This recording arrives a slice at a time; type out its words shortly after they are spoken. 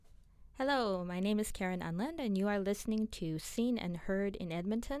Hello, my name is Karen Unland, and you are listening to Seen and Heard in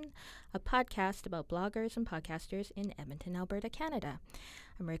Edmonton, a podcast about bloggers and podcasters in Edmonton, Alberta, Canada.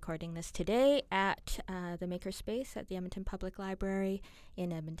 I'm recording this today at the Makerspace at the Edmonton Public Library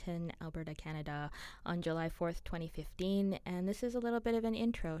in Edmonton, Alberta, Canada on July 4th, 2015, and this is a little bit of an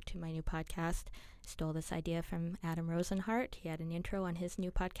intro to my new podcast. Stole this idea from Adam Rosenhart. He had an intro on his new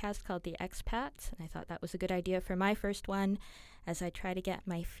podcast called The Expats, and I thought that was a good idea for my first one as I try to get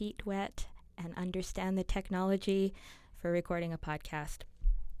my feet wet and understand the technology for recording a podcast.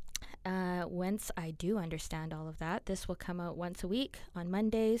 Once I do understand all of that, this will come out once a week on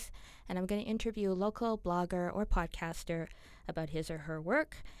Mondays, and I'm going to interview a local blogger or podcaster about his or her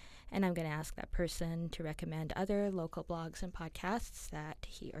work, and I'm going to ask that person to recommend other local blogs and podcasts that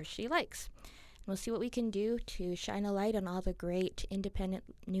he or she likes. We'll see what we can do to shine a light on all the great independent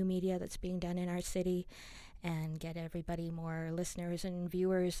new media that's being done in our city and get everybody more listeners and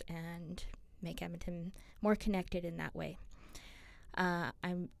viewers and make Edmonton more connected in that way. I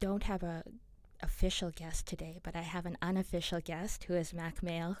don't have a official guest today, but I have an unofficial guest who is Mac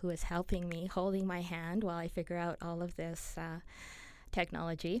Mail, who is helping me, holding my hand while I figure out all of this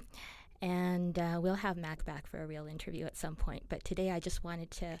technology. And we'll have Mac back for a real interview at some point. But today I just wanted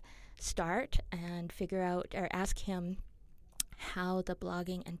to start and figure out or ask him how the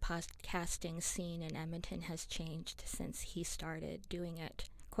blogging and podcasting scene in Edmonton has changed since he started doing it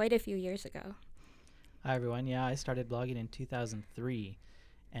quite a few years ago. Hi, everyone. Yeah, I started blogging in 2003,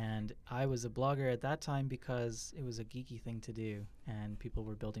 and I was a blogger at that time because it was a geeky thing to do, and people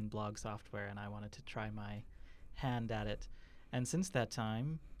were building blog software, and I wanted to try my hand at it. And since that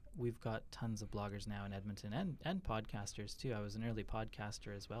time, we've got tons of bloggers now in Edmonton and podcasters, too. I was an early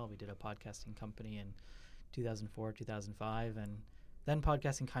podcaster as well. We did a podcasting company in 2004, 2005, and then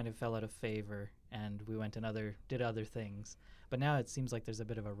podcasting kind of fell out of favor, and we went and did other things. But now it seems like there's a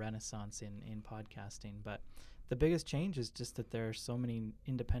bit of a renaissance in podcasting. But the biggest change is just that there are so many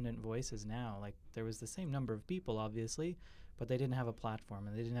independent voices now. Like, there was the same number of people, obviously, but they didn't have a platform,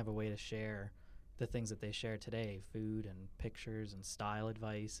 and they didn't have a way to share the things that they share today, food and pictures and style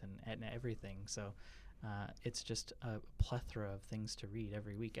advice and everything. So it's just a plethora of things to read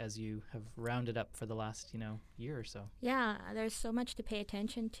every week, as you have rounded up for the last, year or so. Yeah, there's so much to pay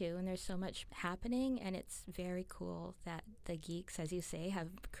attention to, and there's so much happening, and it's very cool that the geeks, as you say, have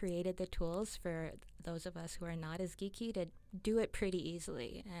created the tools for those of us who are not as geeky to do it pretty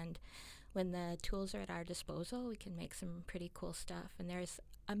easily. And when the tools are at our disposal, we can make some pretty cool stuff. And there is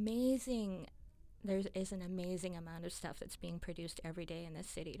an amazing amount of stuff that's being produced every day in this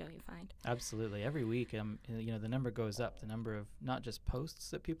city, don't you find? Absolutely. Every week, the number goes up, the number of not just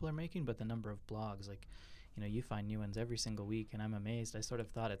posts that people are making, but the number of blogs. Like, you find new ones every single week, and I'm amazed. I sort of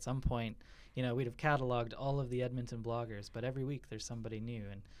thought at some point, we'd have cataloged all of the Edmonton bloggers, but every week there's somebody new,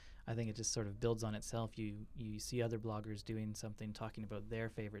 and I think it just sort of builds on itself. You see other bloggers doing something, talking about their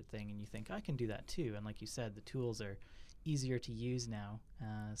favorite thing, and you think, I can do that too. And like you said, the tools are easier to use now,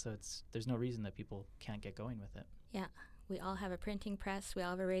 so there's no reason that people can't get going with it. Yeah, we all have a printing press, we all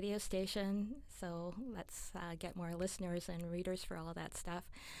have a radio station, so let's get more listeners and readers for all that stuff.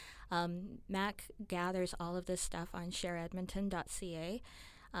 Mac gathers all of this stuff on shareedmonton.ca,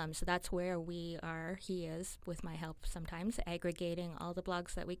 so that's where he is, with my help sometimes, aggregating all the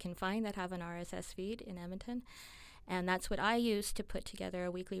blogs that we can find that have an RSS feed in Edmonton. And that's what I use to put together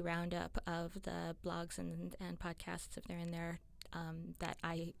a weekly roundup of the blogs and podcasts, if they're in there, that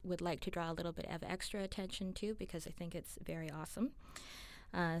I would like to draw a little bit of extra attention to, because I think it's very awesome.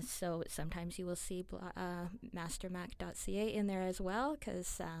 So sometimes you will see mastermac.ca in there as well,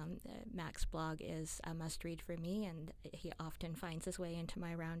 because Mac's blog is a must-read for me, and he often finds his way into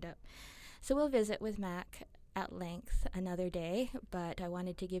my roundup. So we'll visit with Mac at length another day, but I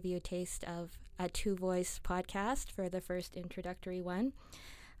wanted to give you a taste of a two-voice podcast for the first introductory one.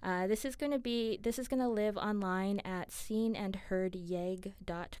 This is going to live online at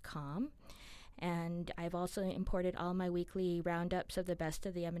seenandheardyeg.com, and I've also imported all my weekly roundups of the best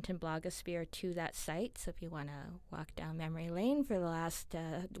of the Edmonton blogosphere to that site. So if you want to walk down memory lane for the last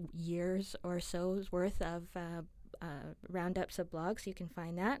years or so's worth of roundups of blogs, you can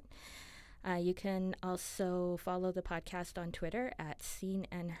find that. You can also follow the podcast on Twitter at Seen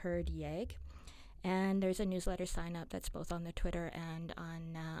and Heard Yeg. And there's a newsletter sign up that's both on the Twitter and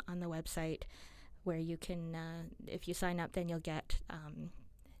on the website, where you can, if you sign up, then you'll get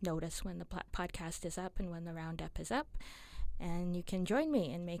notice when the podcast is up and when the roundup is up. And you can join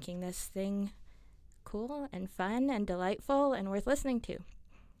me in making this thing cool and fun and delightful and worth listening to.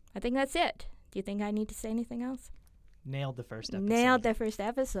 I think that's it. Do you think I need to say anything else? nailed the first episode. Nailed the first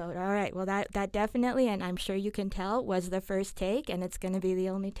episode. All right. Well, that definitely, and I'm sure you can tell, was the first take, and it's going to be the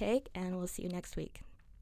only take. And we'll see you next week.